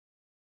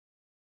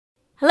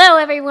Hello,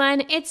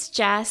 everyone. It's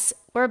Jess.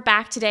 We're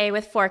back today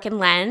with Fork and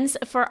Lens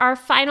for our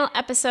final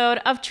episode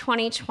of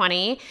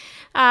 2020.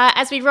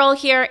 As we roll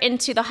here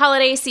into the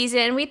holiday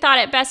season, we thought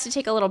it best to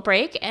take a little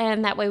break,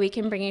 and that way we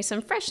can bring you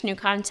some fresh new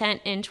content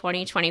in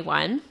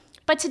 2021.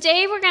 But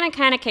today we're going to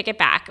kind of kick it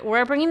back.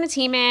 We're bringing the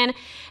team in,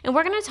 and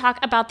we're going to talk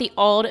about the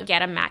old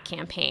Get a Mac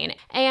campaign.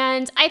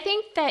 And I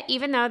think that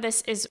even though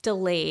this is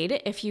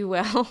delayed, if you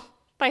will,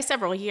 by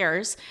several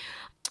years,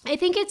 I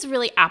think it's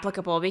really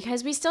applicable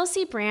because we still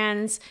see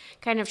brands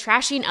kind of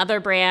trashing other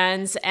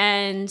brands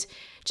and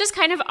just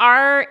kind of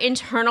our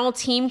internal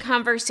team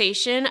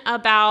conversation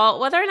about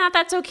whether or not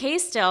that's okay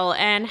still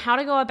and how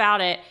to go about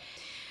it.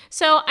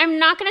 So I'm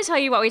not going to tell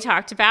you what we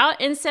talked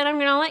about. Instead, I'm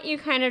going to let you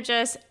kind of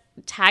just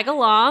tag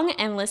along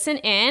and listen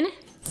in.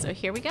 So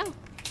here we go.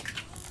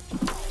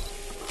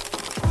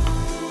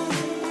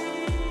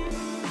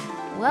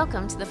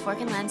 Welcome to the Fork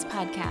and Lens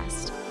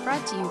podcast,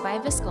 brought to you by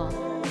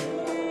Viscal.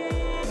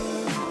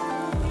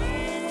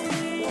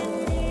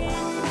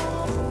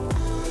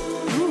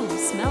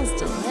 Smells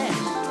delish.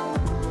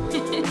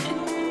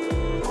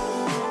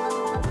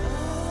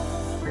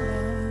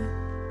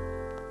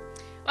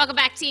 Welcome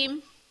back,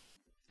 team.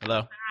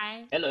 Hello.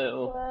 Hi.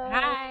 Hello.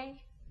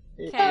 Hi.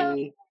 Hey.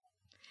 Okay.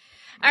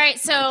 All right,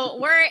 so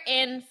we're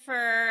in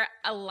for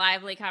a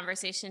lively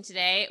conversation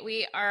today.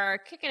 We are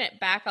kicking it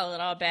back a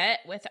little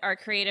bit with our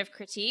creative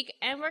critique,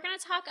 and we're going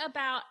to talk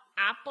about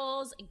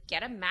Apple's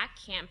Get a Mac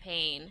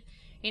campaign.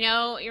 You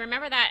know, you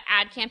remember that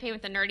ad campaign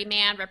with the nerdy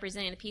man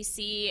representing the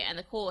PC and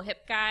the cool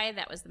hip guy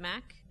that was the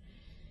Mac?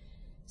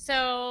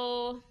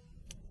 So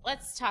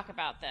let's talk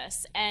about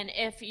this. And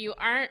if you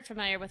aren't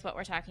familiar with what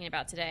we're talking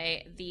about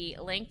today, the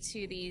link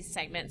to these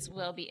segments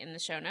will be in the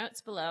show notes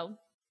below.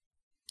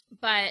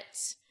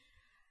 But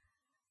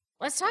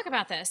let's talk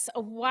about this.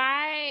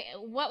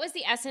 What was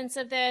the essence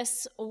of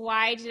this?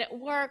 Why did it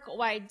work?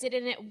 Why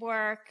didn't it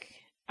work?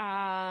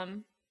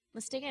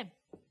 Let's dig in.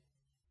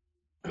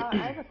 I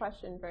have a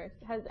question first.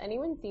 Has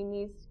anyone seen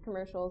these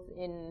commercials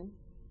in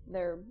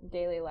their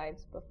daily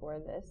lives before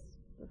this?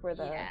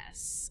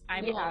 Yes,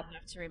 I'm old enough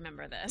to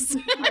remember this.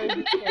 I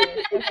was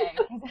curious.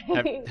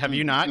 Okay. Have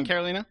you not,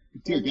 Carolina?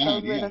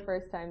 Those were the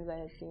first times I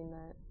had seen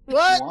that.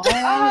 What?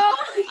 Oh,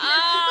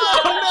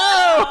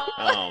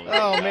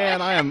 Oh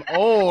man, I am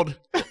old.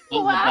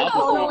 I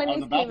don't know when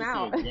these came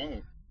out.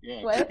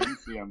 Yeah, What? I didn't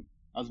see him.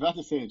 I was about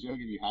to say a joke.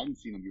 If you hadn't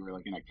seen him, you were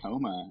like in a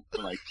coma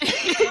for like.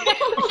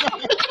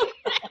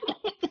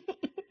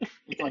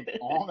 It's like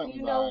all that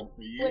was on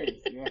for years.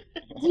 Yeah.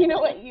 Do you know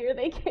what year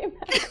they came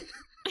out?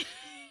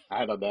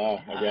 I don't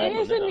know. Maybe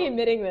I shouldn't be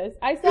admitting this.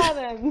 I saw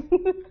them.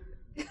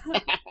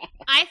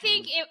 I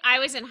think I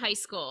was in high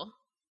school.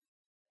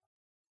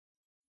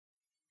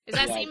 Does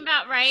that seem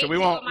about right? So we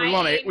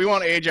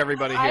won't age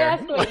everybody I here.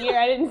 asked what year.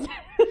 I didn't. Does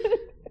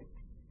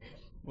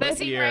that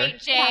seem right,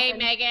 Jay,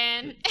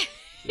 Megan?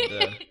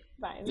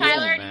 Fine.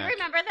 Tyler, do you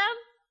remember them?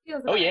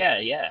 Oh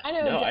yeah.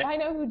 I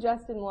know who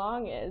Justin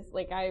Long is.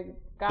 Like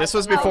This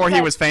was before he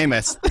was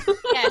famous.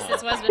 Yes,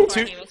 this was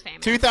before he was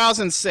famous.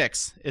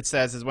 2006, it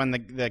says, is when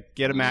the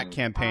Get a Mac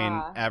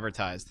campaign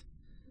advertised.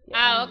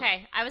 Oh,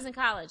 okay. I was in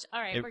college.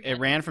 All right, It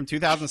ran from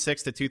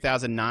 2006 to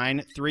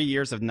 2009, 3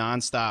 years of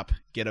nonstop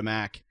Get a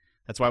Mac.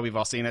 That's why we've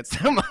all seen it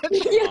so much.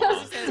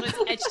 It was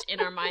etched in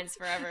our minds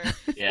forever.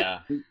 Yeah.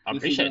 I'm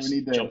pretty sure it's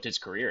jumped his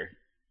career.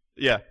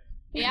 Yeah.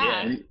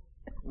 Yeah.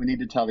 We need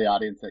to tell the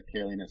audience that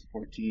Carolina's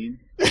 14.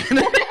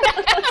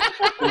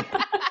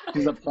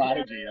 She's a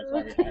prodigy. That's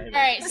why we hired her.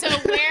 All right, so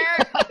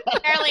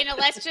Carolina,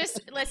 let's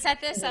set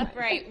this up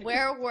right.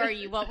 Where were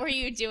you? What were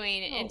you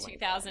doing in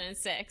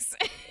 2006?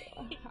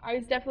 I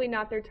was definitely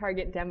not their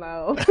target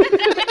demo.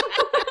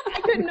 I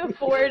couldn't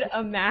afford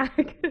a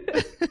Mac.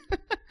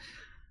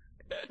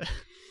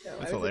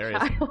 That's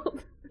hilarious.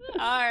 All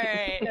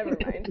right. Never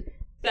mind.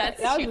 That's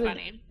too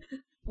funny.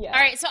 Yeah.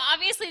 All right, so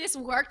obviously this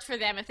worked for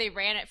them if they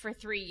ran it for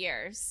 3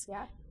 years.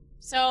 Yeah.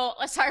 So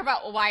let's talk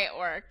about why it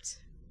worked.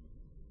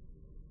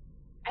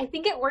 I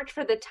think it worked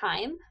for the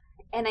time.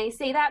 And I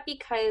say that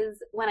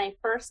because when I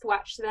first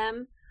watched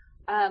them,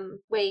 past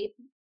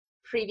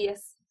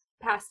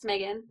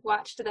Megan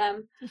watched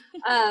them,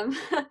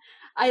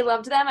 I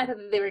loved them. I thought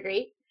that they were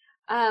great.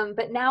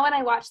 But now when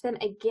I watch them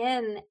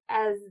again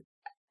as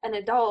an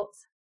adult,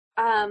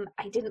 I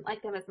didn't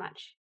like them as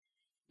much.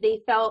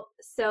 They felt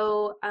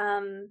so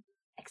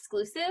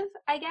exclusive,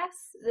 I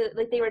guess.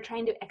 Like they were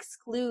trying to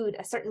exclude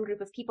a certain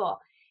group of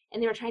people,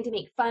 and they were trying to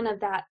make fun of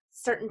that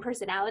certain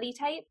personality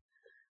type.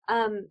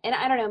 And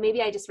I don't know,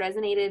 maybe I just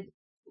resonated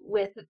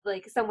with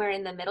like somewhere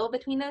in the middle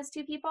between those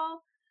two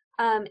people.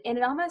 And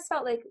it almost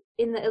felt like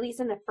at least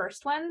in the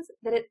first ones,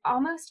 that it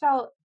almost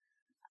felt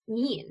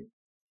mean.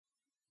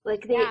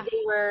 Like they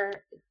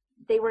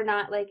were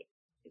not like,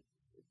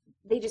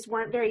 they just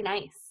weren't very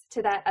nice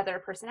to that other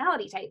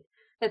personality type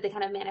that they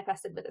kind of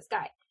manifested with this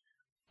guy.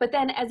 But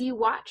then as you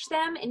watch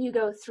them and you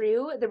go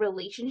through, the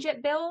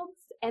relationship builds,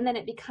 and then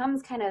it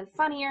becomes kind of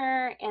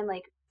funnier and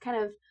like kind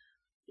of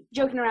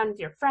joking around with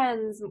your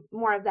friends,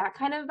 more of that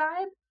kind of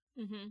vibe.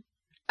 Mm-hmm.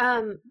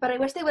 But I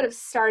wish they would have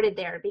started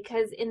there,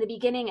 because in the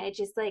beginning, I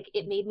just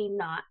it made me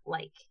not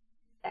like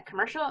that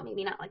commercial. It made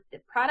me not like the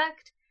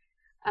product.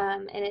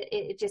 And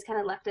it just kind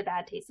of left a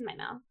bad taste in my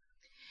mouth.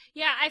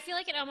 Yeah, I feel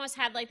like it almost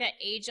had like that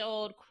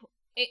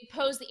it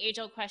posed the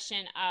age-old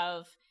question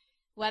of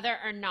whether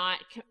or not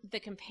the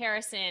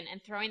comparison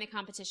and throwing the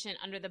competition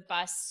under the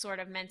bus sort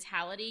of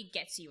mentality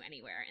gets you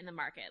anywhere in the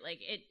market. Like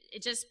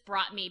it just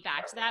brought me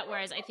back to that.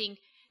 Whereas I think,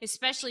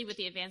 especially with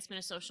the advancement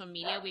of social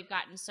media, we've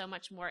gotten so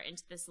much more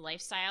into this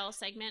lifestyle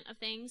segment of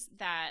things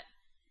that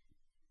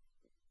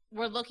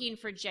we're looking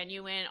for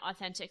genuine,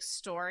 authentic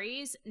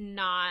stories,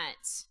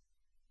 not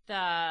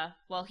the,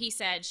 well, he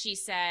said, she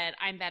said,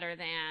 I'm better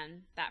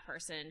than that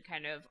person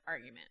kind of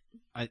argument.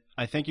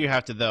 I think you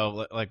have to,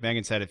 though, like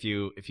Megan said, if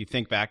you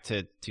think back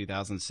to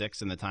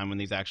 2006 and the time when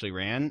these actually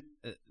ran,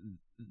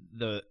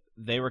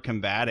 they were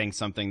combating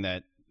something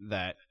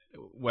that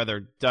whether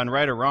done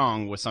right or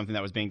wrong was something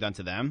that was being done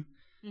to them.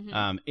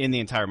 Mm-hmm. In the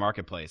entire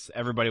marketplace.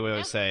 Everybody would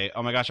always say,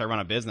 oh my gosh, I run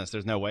a business,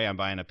 there's no way I'm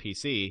buying a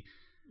PC.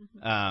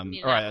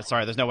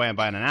 There's no way I'm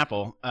buying an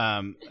Apple.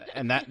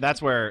 And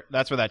that's where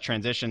that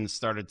transition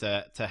started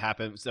to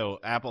happen. So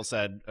Apple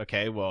said,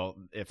 okay, well,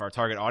 if our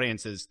target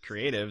audience is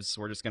creatives,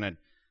 we're just going to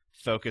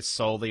focus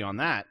solely on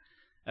that.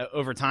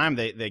 Over time,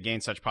 they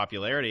gained such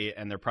popularity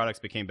and their products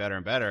became better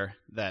and better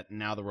that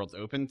now the world's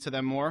open to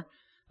them more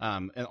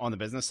on the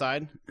business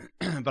side.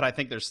 But I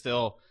think there's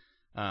still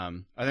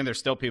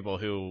people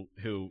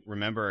who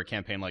remember a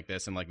campaign like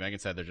this, and like Megan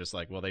said, they're just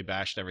like, well, they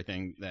bashed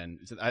everything then.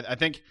 So I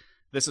think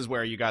this is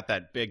where you got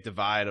that big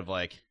divide of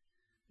like,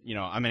 you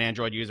know, I'm an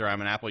Android user,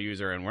 I'm an Apple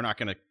user, and we're not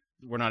even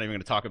going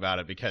to talk about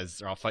it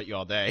because I'll fight you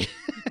all day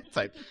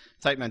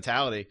type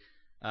mentality.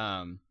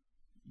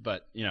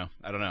 But you know,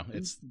 I don't know.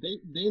 It's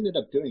they ended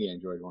up doing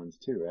Android ones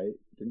too, right?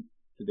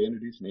 Did they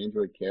introduce an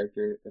Android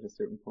character at a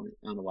certain point?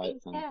 I don't know why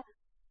it's on. Yeah,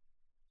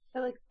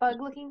 the like bug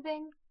looking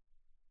thing.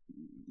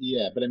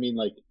 Yeah, but I mean,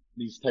 like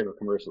these type of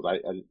commercials, I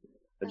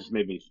just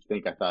made me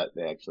think. I thought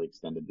they actually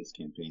extended this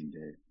campaign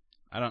to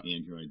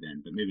Android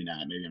then, but maybe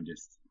not. Maybe I'm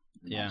just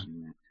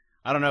imagining that.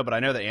 I don't know, but I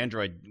know that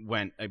Android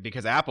went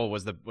because Apple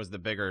was the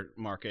bigger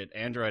market.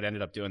 Android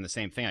ended up doing the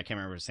same thing. I can't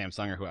remember if it was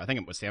Samsung or who. I think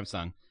it was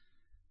Samsung.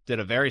 Did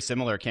a very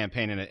similar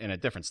campaign in a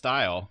different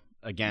style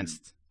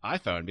against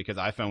iPhone because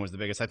iPhone was the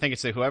biggest. I think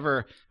it's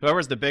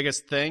whoever's the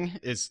biggest thing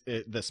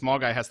the small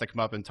guy has to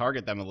come up and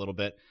target them a little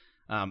bit.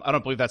 I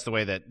don't believe that's the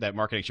way that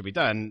marketing should be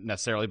done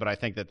necessarily, but I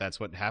think that's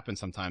what happens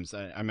sometimes.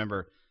 I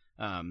remember,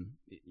 I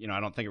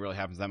don't think it really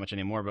happens that much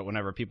anymore, but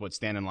whenever people would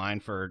stand in line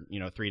for,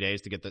 3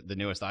 days to get the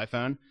newest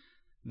iPhone,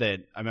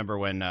 that I remember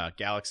when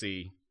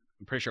Galaxy,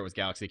 I'm pretty sure it was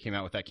Galaxy, came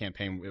out with that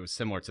campaign. It was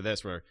similar to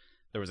this where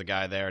there was a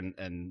guy there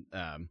and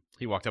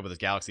he walked up with his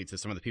Galaxy to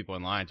some of the people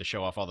in line to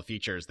show off all the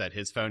features that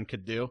his phone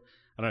could do.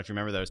 I don't know if you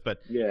remember those,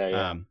 but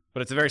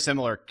but it's a very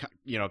similar,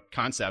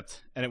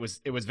 concept, and it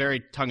was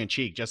very tongue in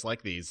cheek, just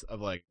like these of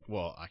like,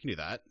 well, I can do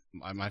that.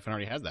 My phone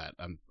already has that.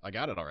 I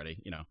got it already,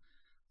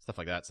 stuff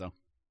like that. So,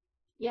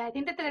 yeah, I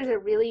think that there's a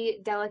really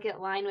delicate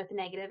line with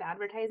negative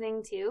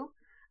advertising too,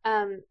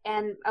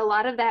 and a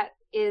lot of that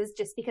is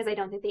just because I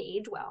don't think they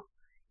age well.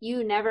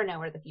 You never know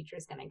where the future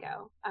is going to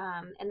go,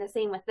 and the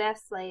same with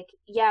this. Like,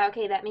 yeah,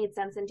 okay, that made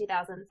sense in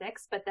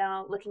 2006, but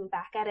then looking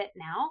back at it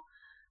now,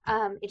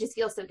 it just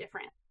feels so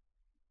different.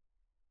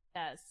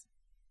 Does.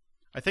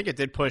 I think it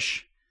did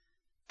push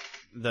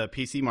the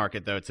PC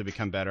market though to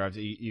become better.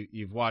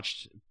 You've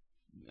watched,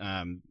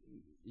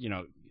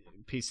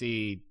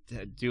 PC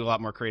do a lot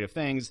more creative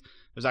things.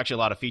 There's actually a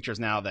lot of features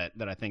now that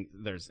I think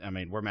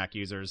we're Mac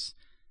users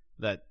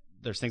that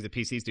there's things that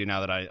PCs do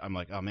now that I'm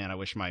like, oh man, I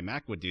wish my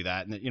Mac would do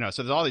that. And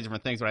so there's all these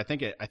different things, but I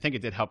think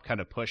it did help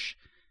kind of push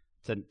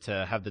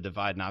to have the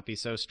divide not be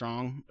so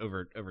strong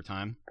over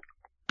time.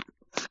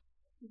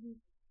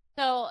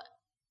 So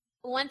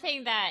one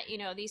thing that,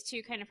 these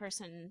two kind of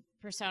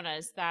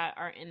personas that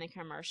are in the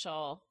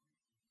commercial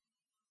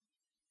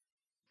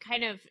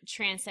kind of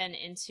transcend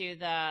into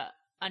the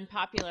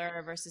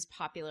unpopular versus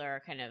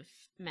popular kind of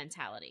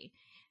mentality.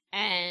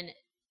 And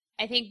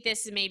I think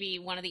this is maybe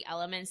one of the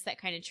elements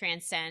that kind of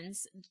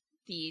transcends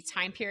the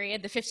time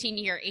period, the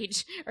 15-year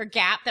age or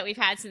gap that we've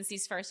had since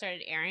these first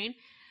started airing.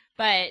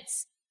 But,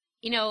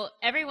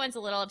 everyone's a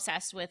little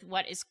obsessed with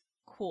what is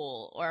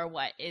cool or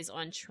what is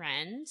on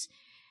trend,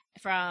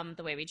 from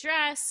the way we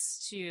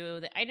dress to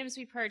the items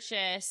we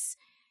purchase.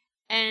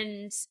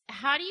 And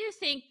how do you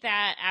think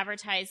that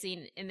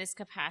advertising in this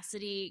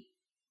capacity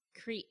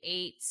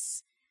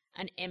creates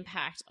an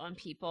impact on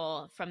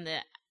people from the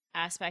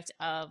aspect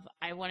of,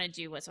 I want to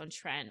do what's on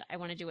trend, I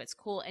want to do what's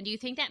cool? And do you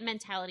think that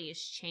mentality has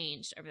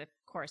changed over the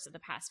course of the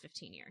past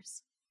 15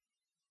 years?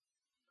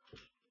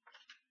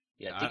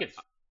 Yeah, I think if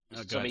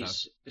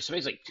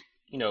somebody's like,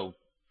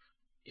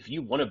 if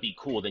you want to be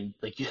cool, then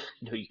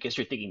you guess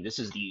you're thinking this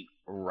is the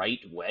right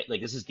way.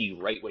 Like, this is the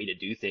right way to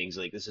do things.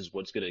 Like, this is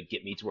what's going to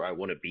get me to where I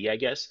want to be, I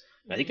guess.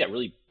 And I think that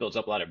really builds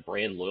up a lot of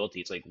brand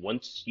loyalty. It's like,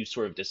 once you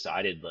sort of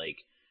decided,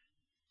 like,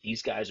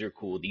 these guys are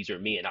cool, these are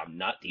me, and I'm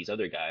not these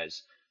other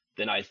guys,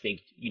 then I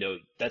think,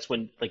 that's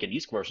when, like in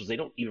these commercials, they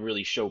don't even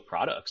really show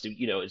products.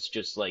 It's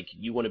just like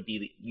you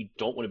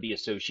don't want to be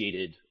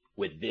associated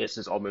with this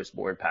is almost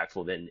more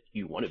impactful than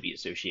you want to be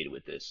associated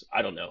with this.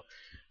 I don't know,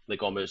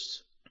 like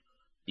almost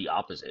the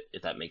opposite,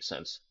 if that makes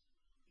sense.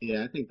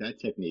 Yeah, I think that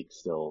technique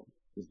still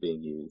is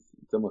being used.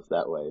 It's almost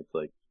that way. It's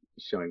like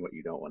showing what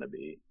you don't want to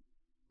be.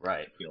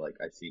 Right. I feel like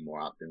I see more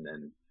often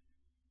than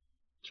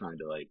trying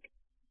to like,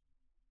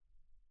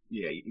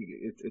 yeah,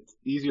 it's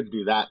easier to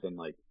do that than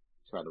like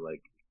try to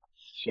like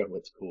show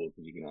what's cool,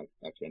 because you can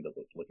actually end up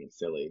looking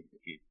silly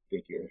if you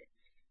think you're,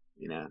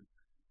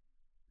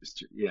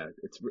 it's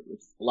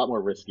a lot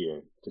more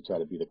riskier to try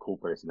to be the cool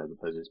person as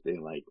opposed to just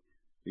being like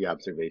the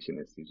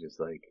observationist who's just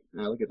like,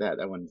 oh, look at that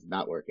one's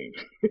not working.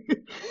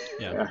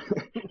 Yeah.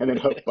 And then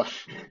hope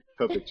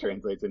it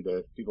translates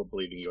into people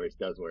believing yours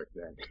does work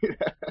then.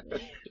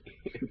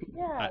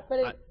 Yeah,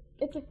 but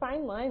it's a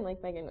fine line,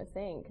 like Megan was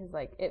saying, because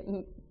like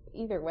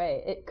either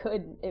way,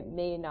 it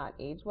may not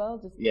age well,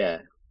 just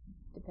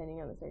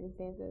depending on the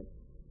circumstances.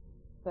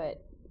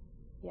 But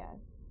yeah,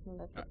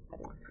 that's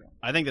better. Yeah.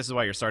 I think this is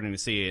why you're starting to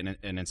see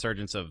an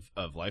insurgence of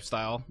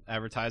lifestyle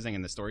advertising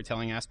and the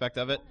storytelling aspect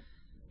of it,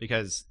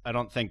 because I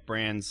don't think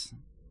brands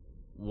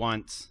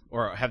want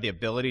or have the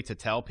ability to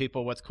tell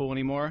people what's cool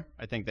anymore.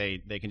 I think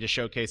they can just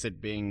showcase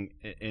it being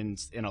in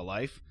a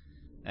life,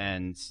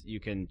 and you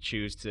can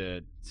choose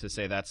to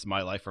say that's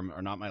my life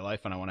or not my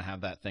life, and I want to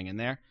have that thing in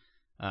there.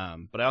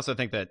 But I also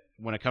think that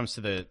when it comes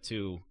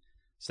to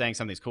saying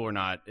something's cool or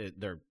not,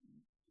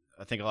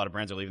 I think a lot of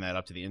brands are leaving that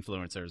up to the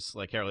influencers.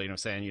 Like Carol,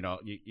 saying,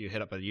 you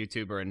hit up a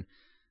YouTuber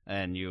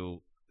and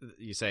you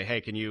say,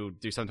 hey, can you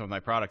do something with my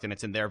product? And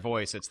it's in their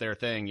voice, it's their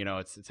thing,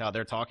 it's how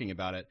they're talking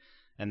about it.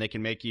 And they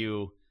can make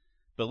you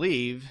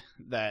believe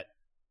that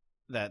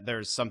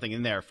there's something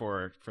in there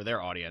for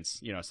their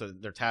audience, so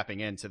they're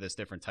tapping into this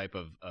different type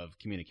of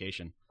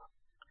communication.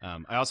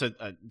 I also,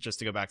 just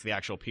to go back to the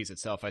actual piece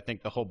itself, I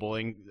think the whole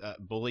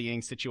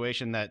bullying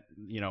situation that,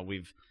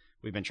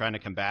 we've been trying to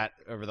combat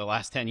over the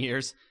last 10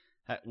 years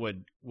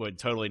would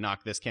totally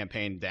knock this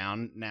campaign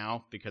down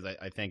now, because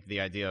I think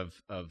the idea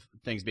of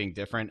things being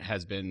different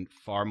has been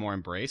far more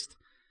embraced.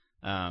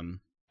 And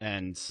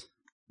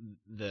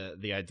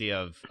the idea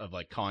of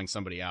like calling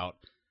somebody out,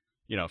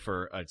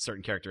 for a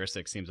certain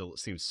characteristic seems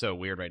so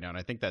weird right now. And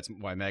I think that's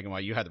why, Megan, why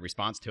you had the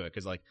response to it.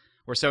 Cause like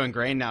we're so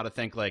ingrained now to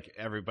think like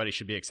everybody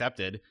should be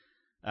accepted.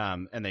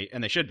 And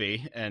they should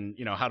be. And,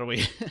 how do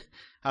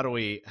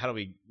we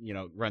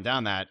run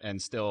down that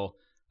and still,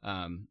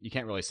 you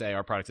can't really say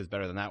our product is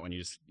better than that when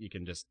you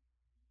can just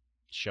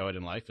show it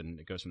in life and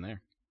it goes from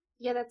there.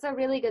 Yeah, that's a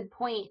really good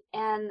point.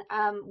 And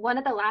one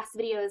of the last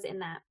videos in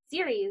that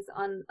series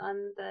on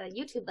the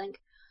YouTube link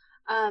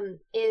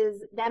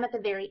is them at the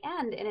very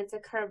end, and it's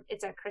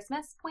a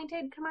Christmas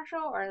pointed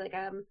commercial, or like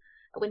a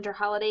winter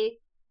holiday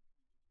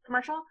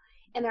commercial,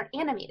 and they're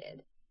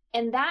animated.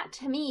 And that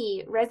to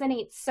me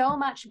resonates so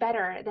much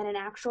better than an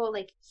actual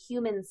like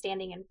human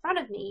standing in front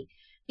of me,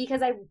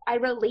 because I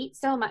relate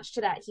so much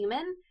to that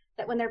human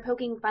that when they're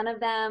poking fun of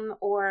them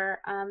or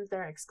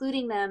they're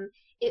excluding them,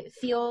 it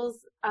feels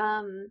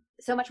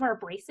so much more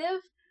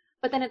abrasive.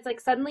 But then it's like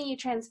suddenly you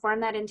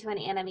transform that into an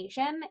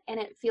animation and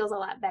it feels a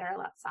lot better, a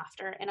lot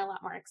softer, and a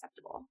lot more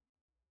acceptable.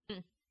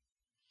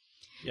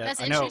 Yeah,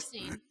 that's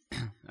interesting.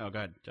 Oh, go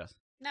ahead, Jess.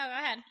 No, go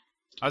ahead.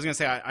 I was going to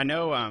say, I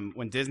know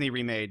when Disney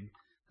remade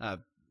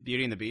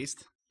Beauty and the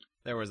Beast,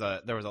 there was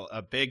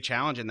a big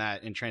challenge in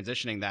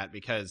transitioning that,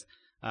 because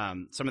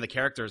some of the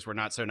characters were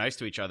not so nice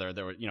to each other.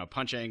 They were,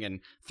 punching and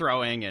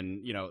throwing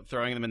and,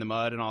 throwing them in the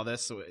mud and all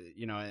this, so,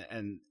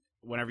 and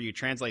whenever you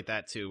translate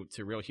that to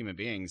real human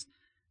beings,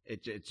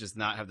 it just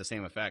not have the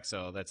same effect.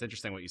 So that's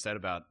interesting what you said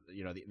about,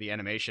 the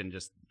animation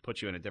just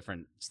puts you in a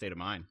different state of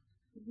mind.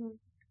 Mm-hmm.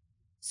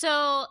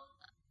 So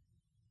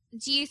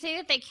do you think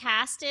that they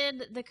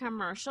casted the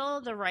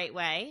commercial the right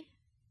way?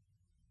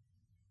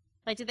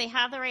 Like, did they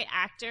have the right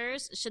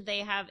actors? Should they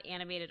have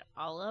animated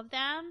all of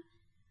them?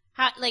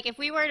 Like, if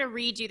we were to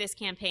redo this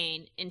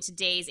campaign in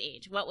today's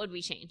age, what would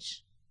we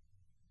change?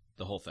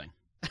 The whole thing.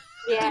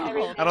 Yeah,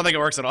 everything. I don't think it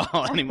works at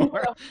all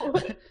anymore.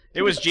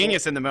 It was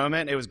genius in the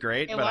moment. It was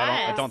great, but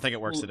I don't think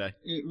it works today.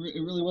 It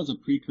really was a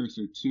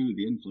precursor to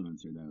the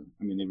influencer, though.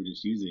 I mean, they were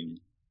just using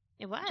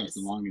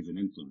Justin Long as an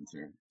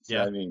influencer. So,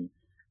 yeah. I mean,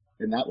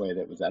 in that way,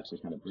 that was actually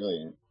kind of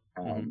brilliant.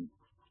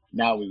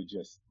 Now they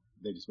just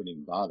wouldn't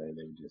even bother.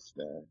 They would just,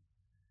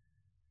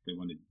 they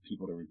wanted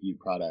people to review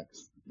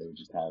products. They would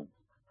just have,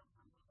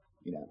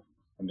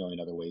 a million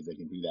other ways they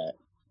can do that.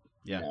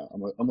 Yeah.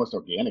 Almost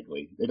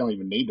organically. They don't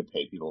even need to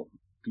pay people.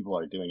 People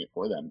are doing it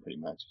for them, pretty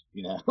much.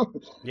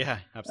 Yeah,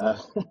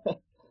 absolutely.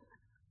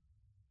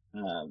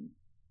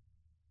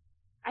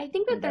 I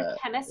think that their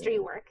chemistry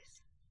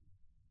works.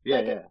 Yeah,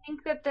 I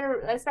think that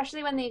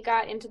especially when they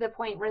got into the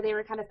point where they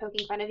were kind of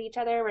poking fun of each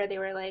other, where they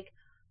were like,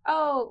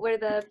 where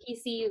the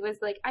PC was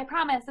like, I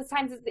promise this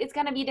time it's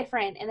going to be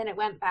different. And then it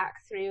went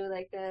back through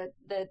like the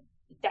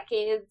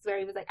decades where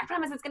he was like, I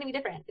promise it's going to be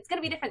different. It's going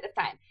to be different this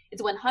time.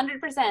 It's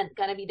 100%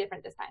 going to be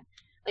different this time.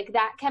 Like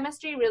that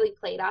chemistry really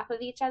played off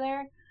of each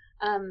other.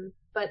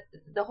 but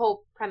the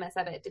whole premise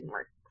of it didn't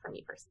work for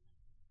me personally.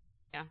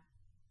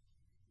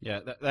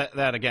 Yeah,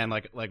 that again,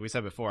 like we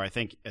said before, I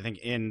think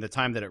in the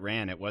time that it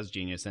ran, it was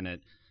genius, and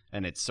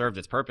it served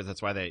its purpose.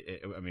 That's why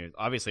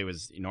obviously it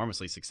was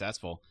enormously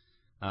successful.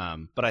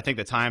 But I think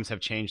the times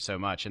have changed so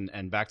much,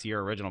 and back to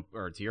your original,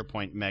 or to your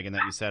point, Megan,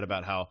 that you said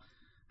about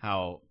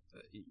how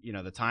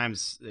the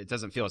times, it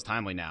doesn't feel as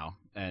timely now,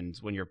 and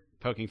when you're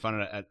poking fun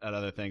at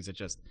other things, it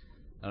just,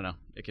 I don't know,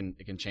 it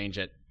can change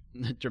it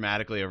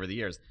dramatically over the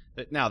years.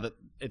 Now that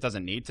it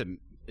doesn't need to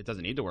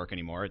work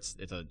anymore. It's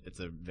a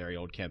very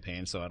old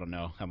campaign, so I don't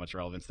know how much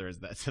relevance there is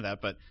to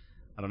that, but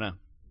I don't know.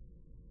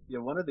 Yeah,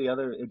 one of the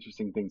other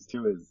interesting things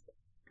too is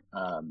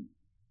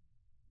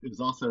it was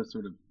also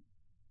sort of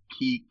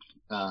peak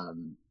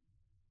Apple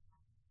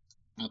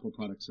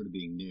products sort of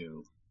being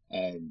new,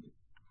 and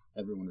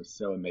everyone was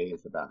so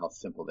amazed about how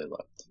simple they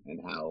looked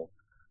and how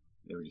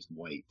they were just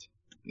white.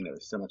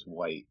 There's so much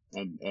white,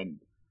 and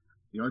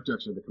the art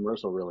direction of the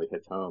commercial really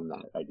hits home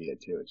that idea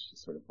too. It's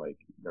just sort of like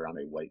they're on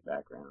a white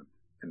background,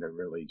 and they're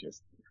really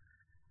just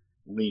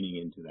leaning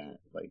into that,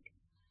 like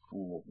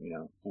full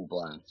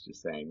blast,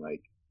 just saying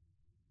like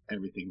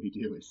everything we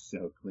do is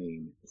so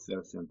clean,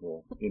 so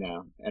simple,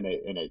 and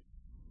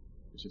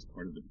it's just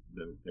part of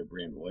their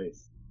brand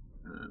voice.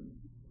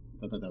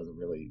 I thought that was a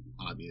really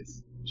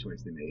obvious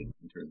choice they made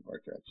in terms of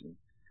art direction.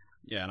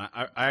 Yeah, and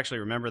I actually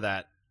remember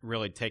that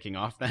really taking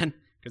off then,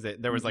 because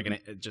there was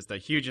like just a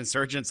huge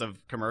insurgence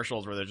of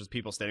commercials where there's just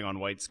people standing on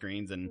white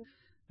screens,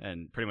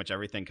 and pretty much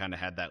everything kind of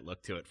had that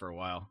look to it for a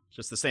while.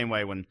 Just the same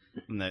way when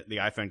the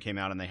iPhone came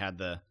out and they had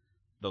the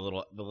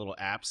little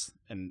apps,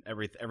 and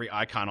every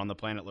icon on the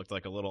planet looked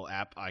like a little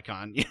app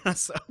icon.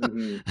 So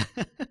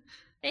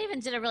they even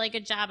did a really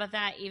good job of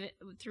that, even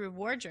through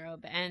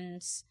wardrobe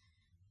and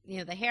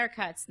the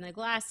haircuts and the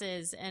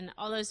glasses and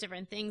all those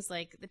different things.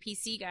 Like the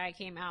PC guy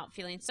came out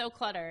feeling so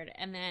cluttered,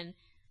 and then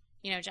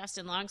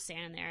Justin Long's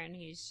standing there and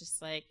he's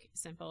just like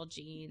simple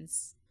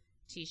jeans,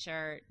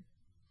 t-shirt,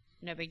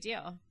 no big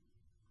deal.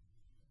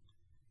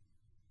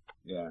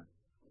 Yeah.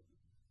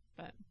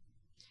 But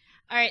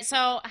all right,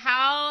 so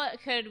how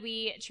could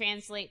we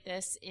translate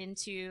this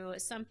into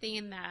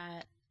something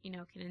that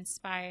can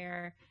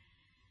inspire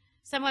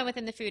someone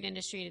within the food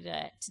industry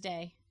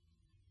today?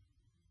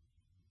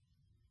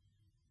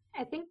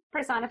 I think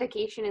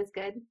personification is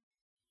good.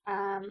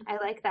 I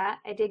like that.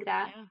 I dig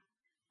that.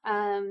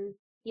 Yeah.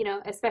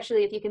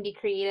 Especially if you can be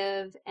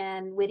creative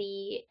and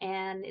witty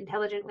and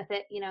intelligent with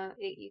it,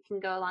 you can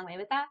go a long way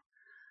with that.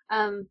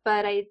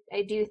 But I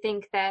do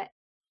think that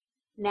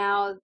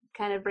now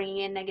kind of bringing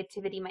in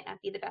negativity might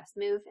not be the best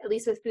move, at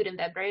least with food and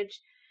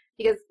beverage,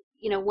 because,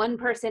 one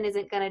person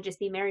isn't going to just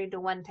be married to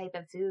one type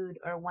of food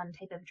or one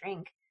type of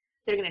drink.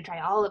 They're going to try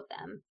all of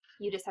them.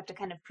 You just have to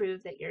kind of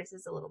prove that yours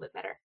is a little bit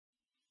better.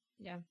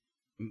 Yeah.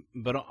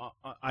 But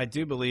I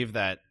do believe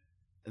that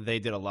they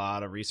did a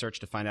lot of research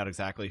to find out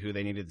exactly who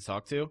they needed to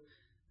talk to,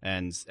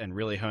 and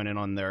really hone in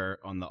on the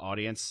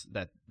audience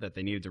that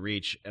they needed to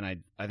reach. And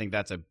I think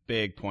that's a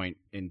big point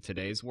in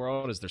today's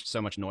world, is there's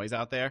so much noise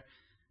out there,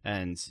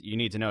 and you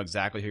need to know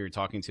exactly who you're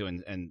talking to,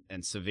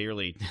 and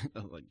severely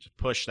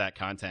push that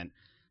content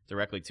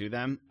directly to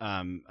them.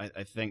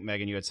 I think,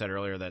 Megan, you had said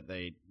earlier that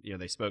they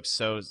spoke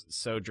so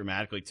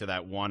dramatically to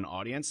that one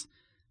audience,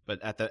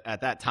 but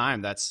at that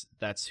time,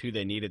 that's who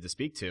they needed to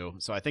speak to.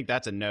 So I think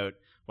that's a note,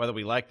 whether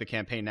we like the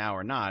campaign now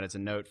or not, it's a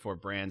note for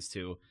brands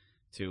to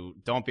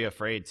don't be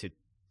afraid to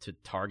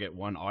target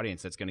one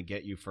audience that's going to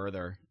get you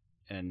further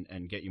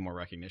and get you more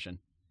recognition.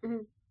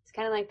 Mm-hmm. It's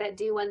kind of like that: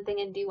 do one thing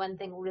and do one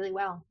thing really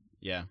well.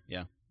 Yeah.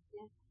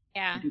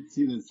 Jack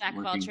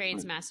of all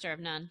trades, master of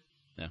none.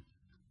 Yeah.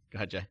 Go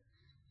ahead, Jay.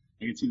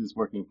 I can see this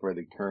working for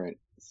the current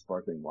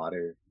sparkling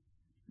water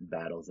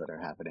battles that are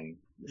happening.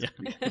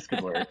 This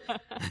could work.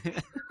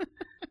 I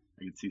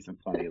could see some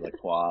funny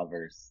LaCroix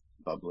versus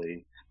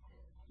bubbly.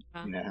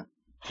 Yeah.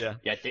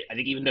 I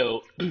think even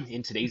though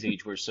in today's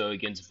age we're so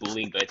against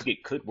bullying, but I think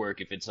it could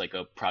work if it's like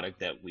a product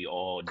that we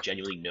all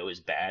genuinely know is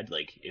bad.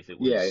 Like if it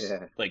was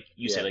like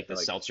you said, like the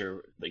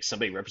seltzer, like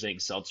somebody representing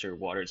seltzer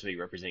water and somebody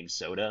representing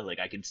soda. Like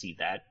I could see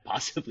that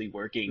possibly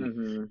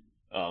working.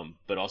 Mm-hmm.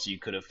 But also you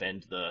could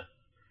offend the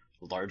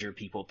larger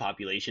people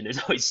population. There's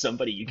always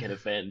somebody you can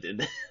offend.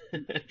 And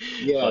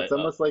it's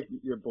almost like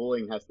your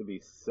bullying has to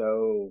be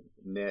so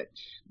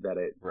niche that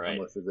it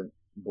almost isn't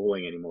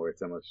bullying anymore.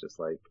 It's almost just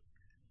like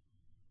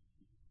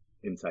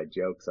inside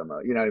jokes somehow.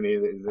 You know what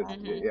I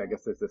mean? I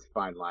guess there's this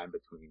fine line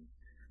between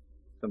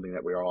something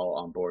that we're all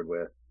on board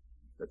with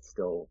that's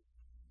still,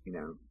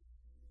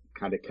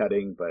 kind of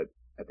cutting, but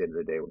at the end of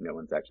the day, no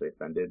one's actually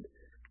offended,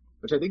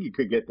 which I think you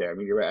could get there. I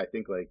mean, you're right. I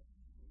think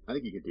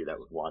you could do that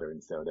with water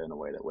and soda in a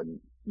way that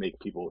wouldn't make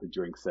people who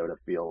drink soda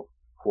feel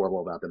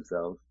horrible about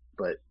themselves.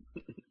 But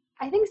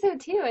I think so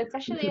too,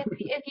 especially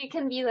if you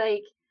can be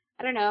like,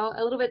 I don't know,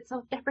 a little bit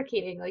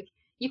self-deprecating. Like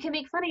you can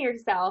make fun of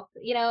yourself.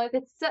 If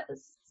it's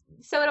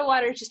soda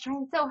water is just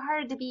trying so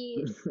hard to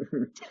be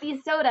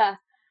soda,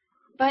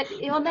 but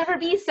it will never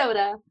be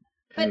soda.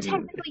 But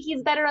technically,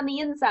 he's better on the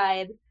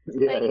inside.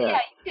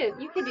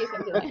 You could do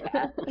something like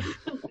that.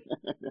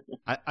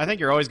 I think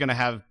you're always going to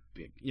have,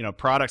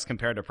 products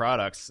compared to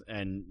products,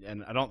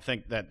 and I don't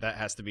think that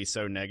has to be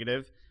so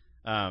negative.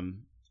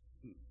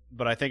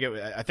 But I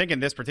think in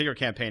this particular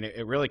campaign,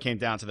 it really came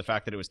down to the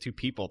fact that it was two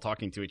people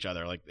talking to each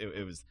other. Like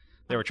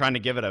they were trying to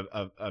give it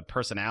a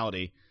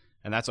personality,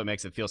 and that's what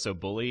makes it feel so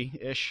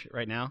bully-ish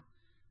right now.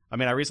 I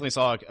mean, I recently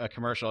saw a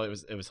commercial. It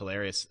was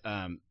hilarious.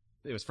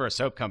 It was for a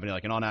soap company,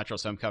 like an all-natural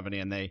soap company,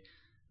 and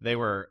they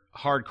were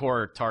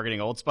hardcore targeting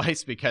Old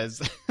Spice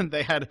because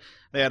they had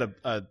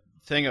a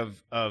thing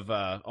of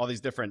all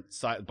these different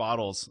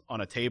bottles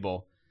on a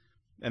table,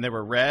 and they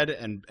were red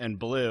and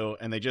blue,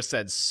 and they just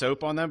said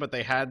soap on them, but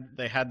they had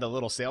the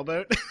little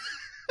sailboat.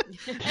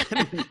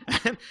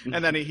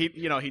 and then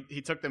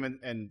he took them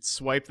and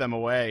swiped them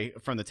away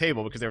from the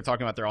table because they were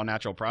talking about their all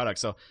natural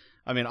products. So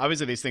I mean,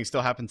 obviously these things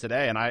still happen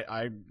today, and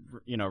I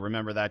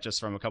remember that just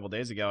from a couple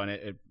days ago, and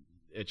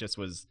it just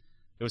was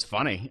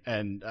funny,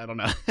 and I don't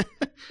know.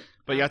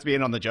 But you have to be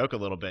in on the joke a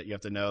little bit. You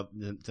have to know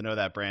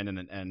that brand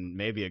and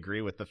maybe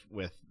agree with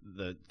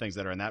the things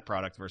that are in that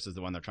product versus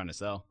the one they're trying to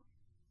sell.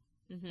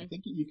 I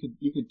think you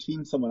could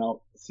team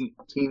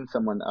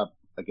someone up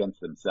against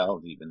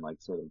themselves, even,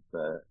 like sort of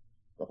the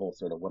whole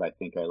sort of what I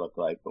think I look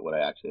like, but what I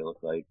actually look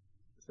like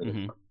sort of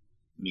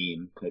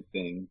meme type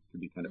thing could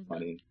be kind of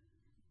funny.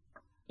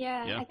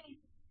 Yeah, I think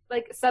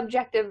like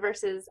subjective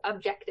versus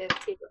objective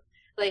too.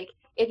 Like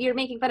if you're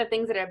making fun of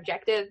things that are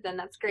objective, then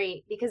that's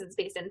great because it's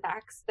based in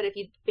facts. But if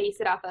you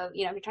base it off of, if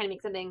you're trying to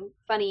make something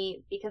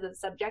funny because of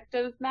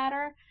subjective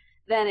matter,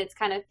 then it's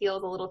kind of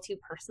feels a little too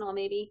personal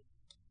maybe.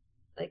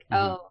 Like,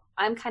 oh,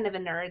 I'm kind of a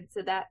nerd,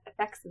 so that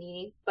affects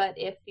me. But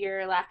if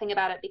you're laughing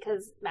about it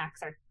because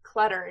Macs are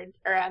cluttered,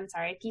 or I'm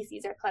sorry,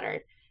 PCs are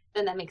cluttered,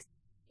 then that makes,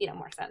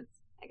 more sense,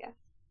 I guess.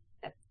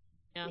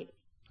 Yeah. Maybe.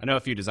 I know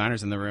a few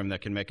designers in the room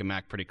that can make a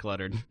Mac pretty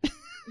cluttered.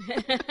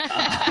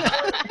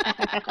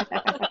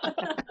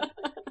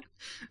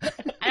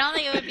 I don't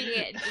think it would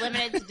be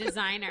limited to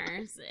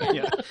designers.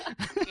 Yeah.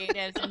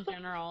 Creatives in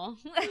general.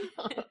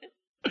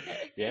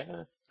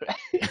 Yeah.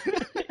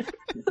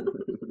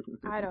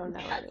 I don't know.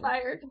 Got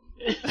fired.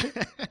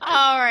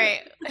 All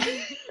right.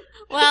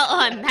 Well,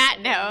 on that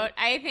note,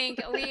 I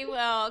think we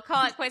will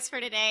call it quits for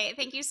today.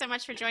 Thank you so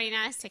much for joining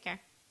us. Take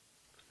care.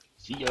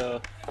 See ya.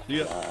 See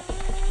ya.